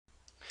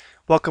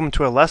Welcome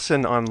to a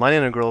lesson on line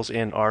integrals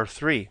in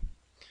R3.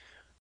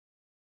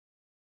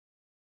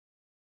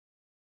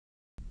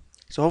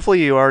 So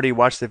hopefully you already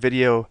watched the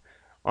video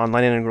on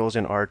line integrals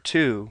in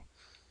R2.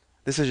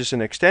 This is just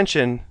an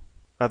extension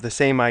of the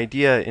same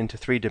idea into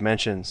 3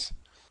 dimensions.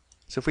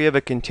 So if we have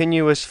a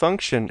continuous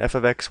function f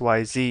of x,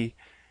 y, z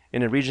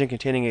in a region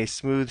containing a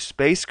smooth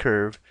space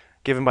curve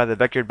given by the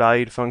vector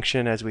valued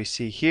function as we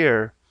see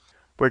here,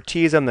 where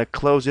t is on the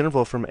closed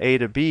interval from a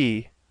to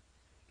b,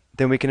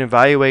 then we can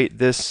evaluate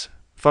this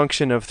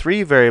function of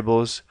 3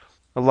 variables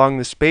along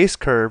the space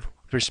curve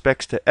with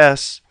respects to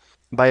s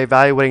by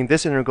evaluating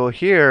this integral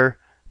here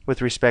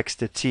with respects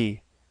to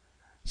t.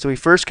 So we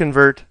first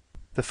convert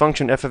the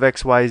function f of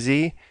x, y,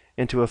 z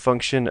into a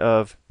function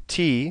of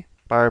t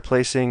by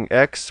replacing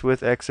x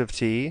with x of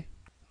t,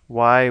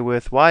 y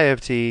with y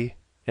of t,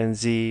 and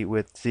z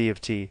with z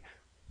of t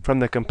from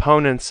the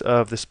components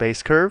of the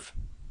space curve.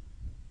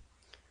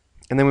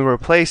 And then we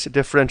replace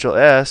differential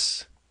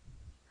s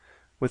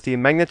with the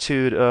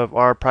magnitude of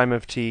r prime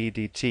of t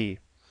dt.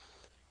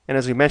 And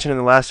as we mentioned in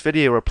the last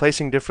video,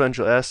 replacing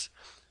differential s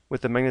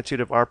with the magnitude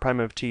of r prime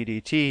of t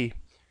dt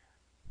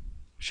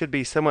should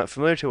be somewhat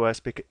familiar to us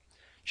because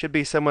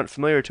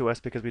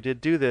we did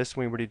do this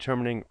when we were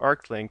determining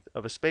arc length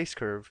of a space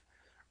curve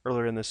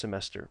earlier in the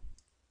semester.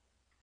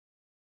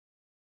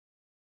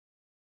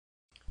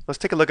 Let's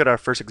take a look at our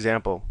first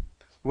example.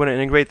 We want to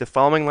integrate the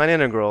following line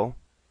integral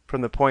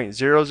from the point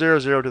 0, 0,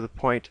 0 to the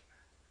point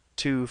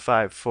 2,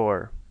 5,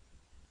 4.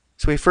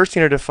 So we first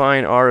need to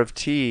define r of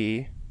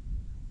t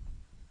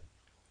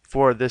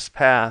for this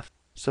path.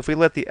 So if we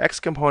let the x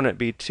component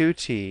be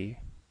 2t,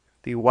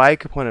 the y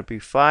component be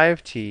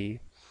 5t,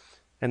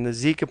 and the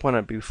z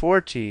component be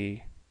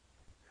 4t,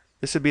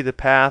 this would be the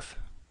path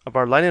of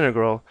our line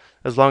integral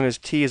as long as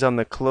t is on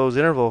the closed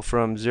interval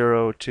from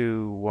 0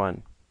 to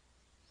 1.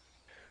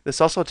 This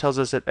also tells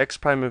us that x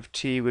prime of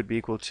t would be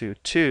equal to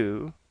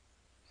 2,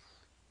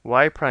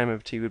 y prime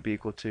of t would be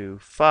equal to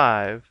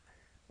 5,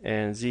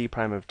 and z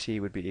prime of t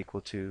would be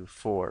equal to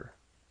 4.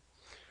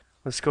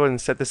 Let's go ahead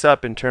and set this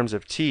up in terms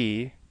of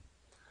t.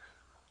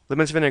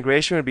 Limits of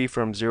integration would be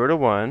from 0 to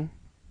 1.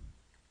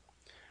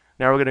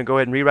 Now we're going to go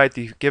ahead and rewrite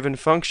the given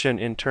function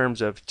in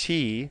terms of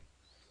t.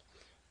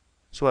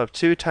 So we'll have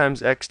 2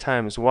 times x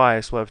times y,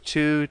 so we'll have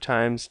 2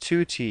 times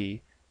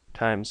 2t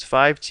times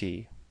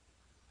 5t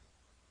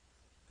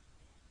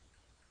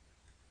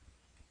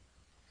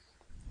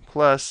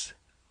plus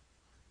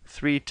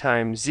 3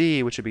 times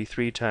z, which would be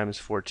 3 times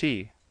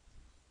 4t.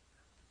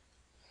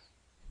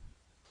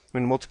 I'm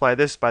going to multiply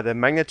this by the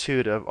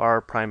magnitude of r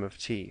prime of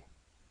t.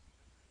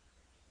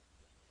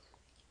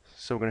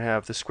 So we're going to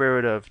have the square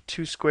root of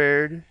 2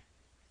 squared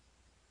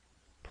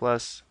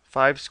plus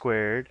 5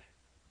 squared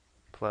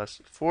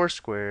plus 4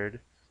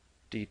 squared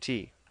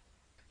dt.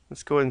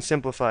 Let's go ahead and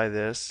simplify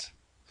this.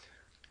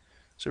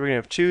 So we're going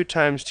to have 2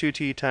 times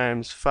 2t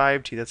times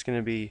 5t. That's going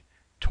to be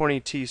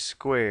 20t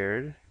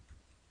squared.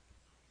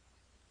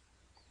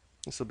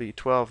 This will be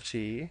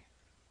 12t.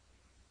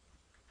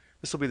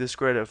 This will be the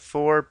square root of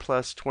 4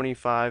 plus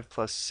 25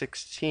 plus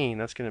 16.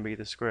 That's going to be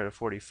the square root of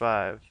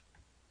 45.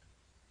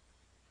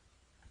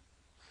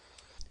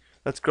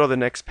 Let's go to the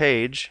next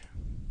page.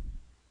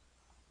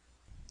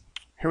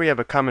 Here we have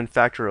a common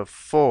factor of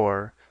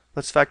 4.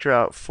 Let's factor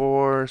out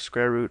 4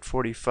 square root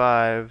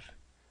 45.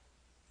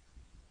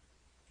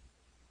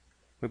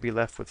 We'll be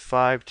left with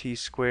 5t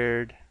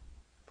squared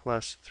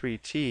plus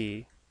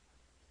 3t.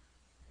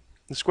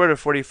 The square root of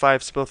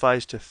 45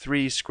 simplifies to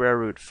 3 square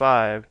root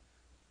 5.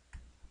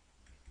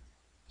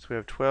 So we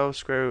have 12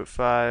 square root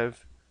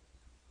 5.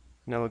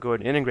 Now we'll go ahead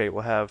and integrate.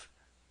 We'll have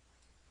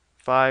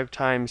 5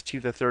 times t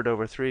to the third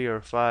over 3,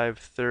 or 5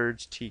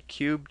 thirds t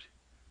cubed,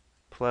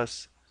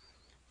 plus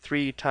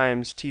 3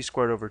 times t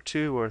squared over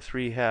 2, or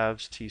 3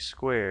 halves t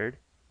squared.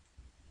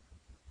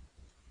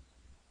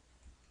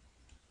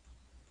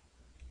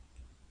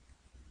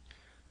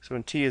 So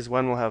when t is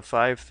 1, we'll have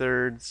 5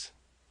 thirds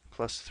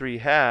plus 3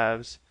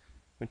 halves.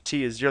 When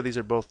t is 0, these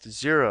are both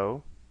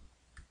 0.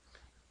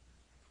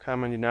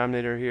 Common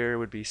denominator here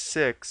would be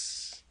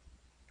 6.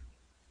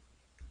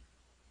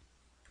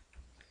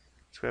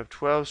 So we have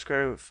 12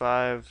 square root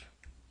 5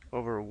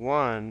 over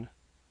 1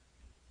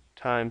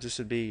 times, this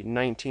would be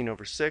 19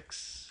 over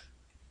 6.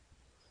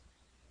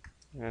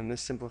 And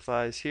this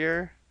simplifies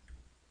here.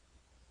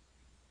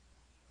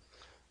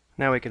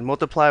 Now we can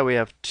multiply. We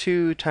have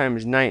 2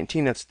 times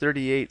 19, that's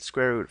 38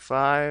 square root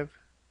 5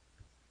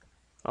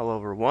 all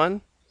over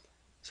 1.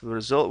 So the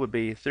result would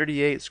be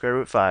 38 square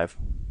root 5.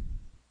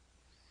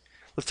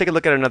 Let's take a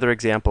look at another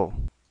example.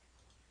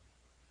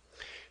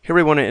 Here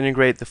we want to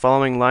integrate the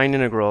following line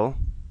integral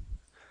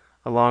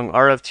along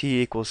r of t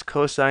equals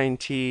cosine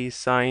t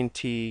sine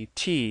t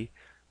t,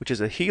 which is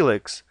a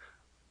helix,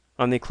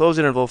 on the closed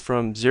interval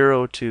from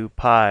 0 to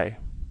pi.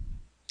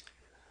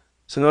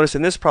 So notice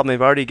in this problem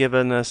they've already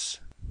given us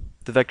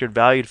the vectored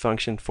valued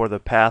function for the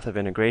path of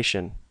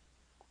integration.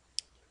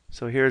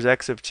 So here's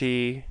x of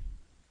t,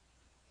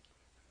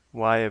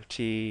 y of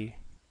t,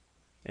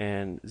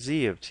 and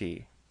z of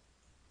t.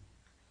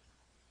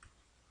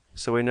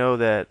 So we know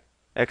that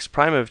x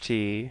prime of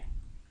t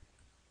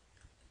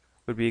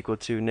would be equal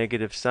to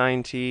negative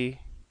sine t.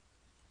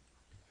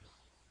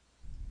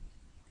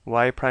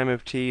 Y prime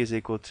of t is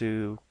equal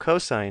to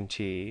cosine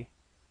t.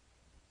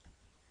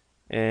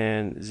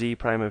 And z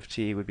prime of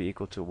t would be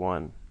equal to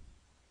 1.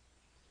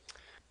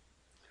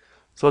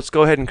 So let's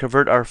go ahead and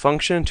convert our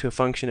function to a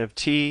function of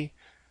t,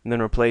 and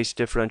then replace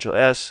differential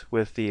s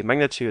with the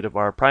magnitude of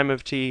r prime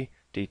of t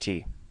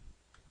dt.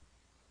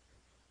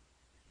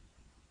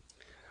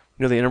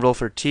 We know the interval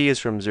for t is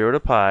from 0 to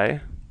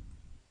pi.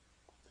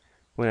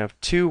 We're going to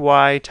have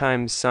 2y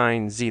times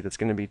sine z. That's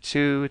going to be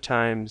 2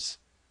 times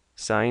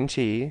sine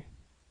t.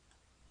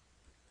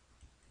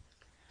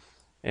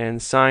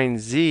 And sine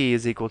z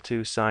is equal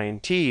to sine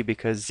t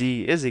because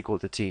z is equal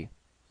to t.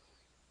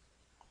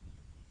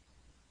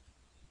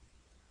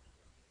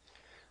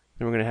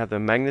 Then we're going to have the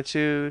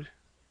magnitude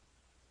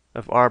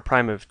of r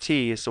prime of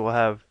t, so we'll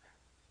have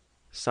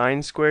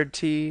sine squared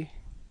t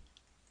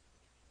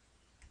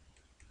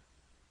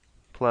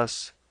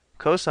plus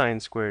cosine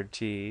squared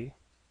t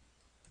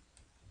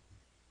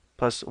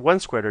plus 1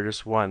 squared, or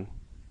just 1.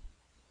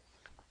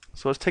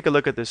 So let's take a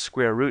look at this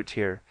square root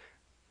here.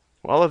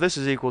 Well, all of this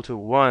is equal to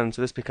 1,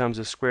 so this becomes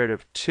the square root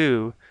of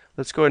 2.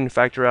 Let's go ahead and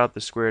factor out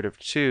the square root of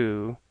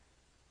 2.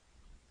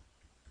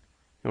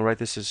 And we'll write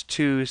this as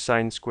 2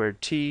 sine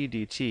squared t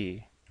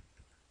dt.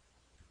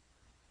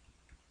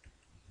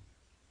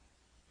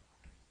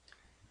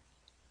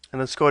 And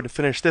let's go ahead and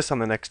finish this on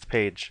the next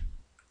page.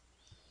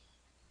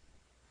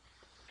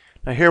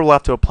 Now here we'll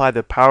have to apply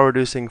the power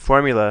reducing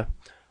formula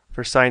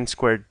for sine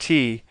squared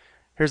t.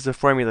 Here's the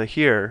formula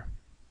here.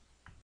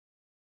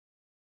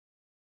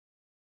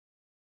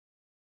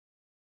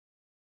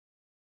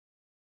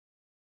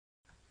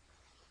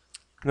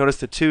 Notice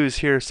the 2's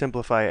here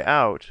simplify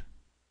out.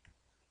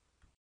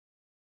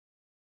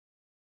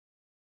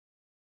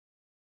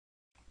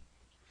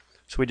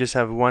 So we just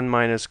have 1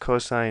 minus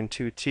cosine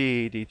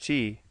 2t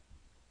dt.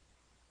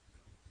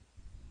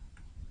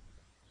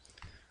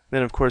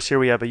 Then of course here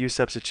we have a u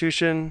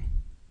substitution.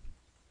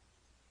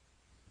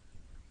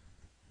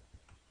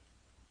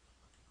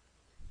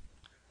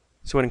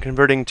 So when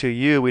converting to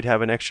u, we'd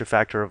have an extra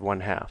factor of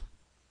 1/2.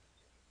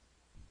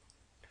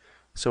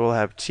 So we'll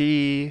have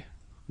t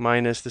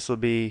minus, this will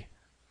be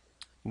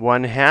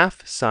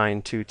 1/2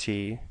 sine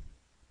 2t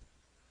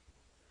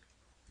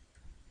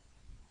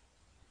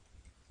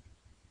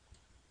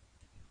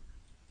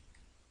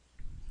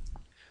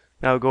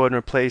Now we'll go ahead and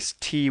replace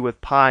t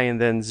with pi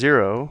and then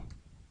 0.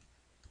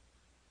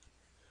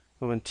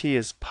 Well, when t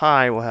is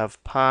pi, we'll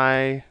have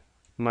pi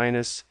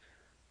minus,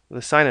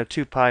 the sine of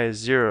 2 pi is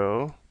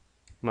 0,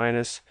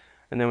 minus,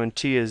 and then when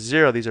t is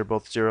 0, these are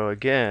both 0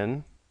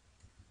 again.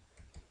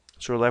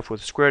 So we're left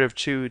with square root of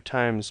 2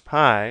 times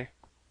pi.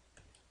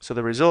 So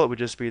the result would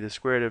just be the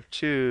square root of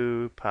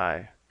 2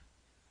 pi.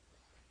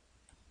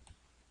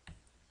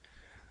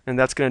 And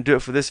that's going to do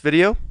it for this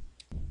video.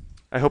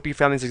 I hope you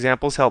found these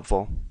examples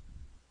helpful.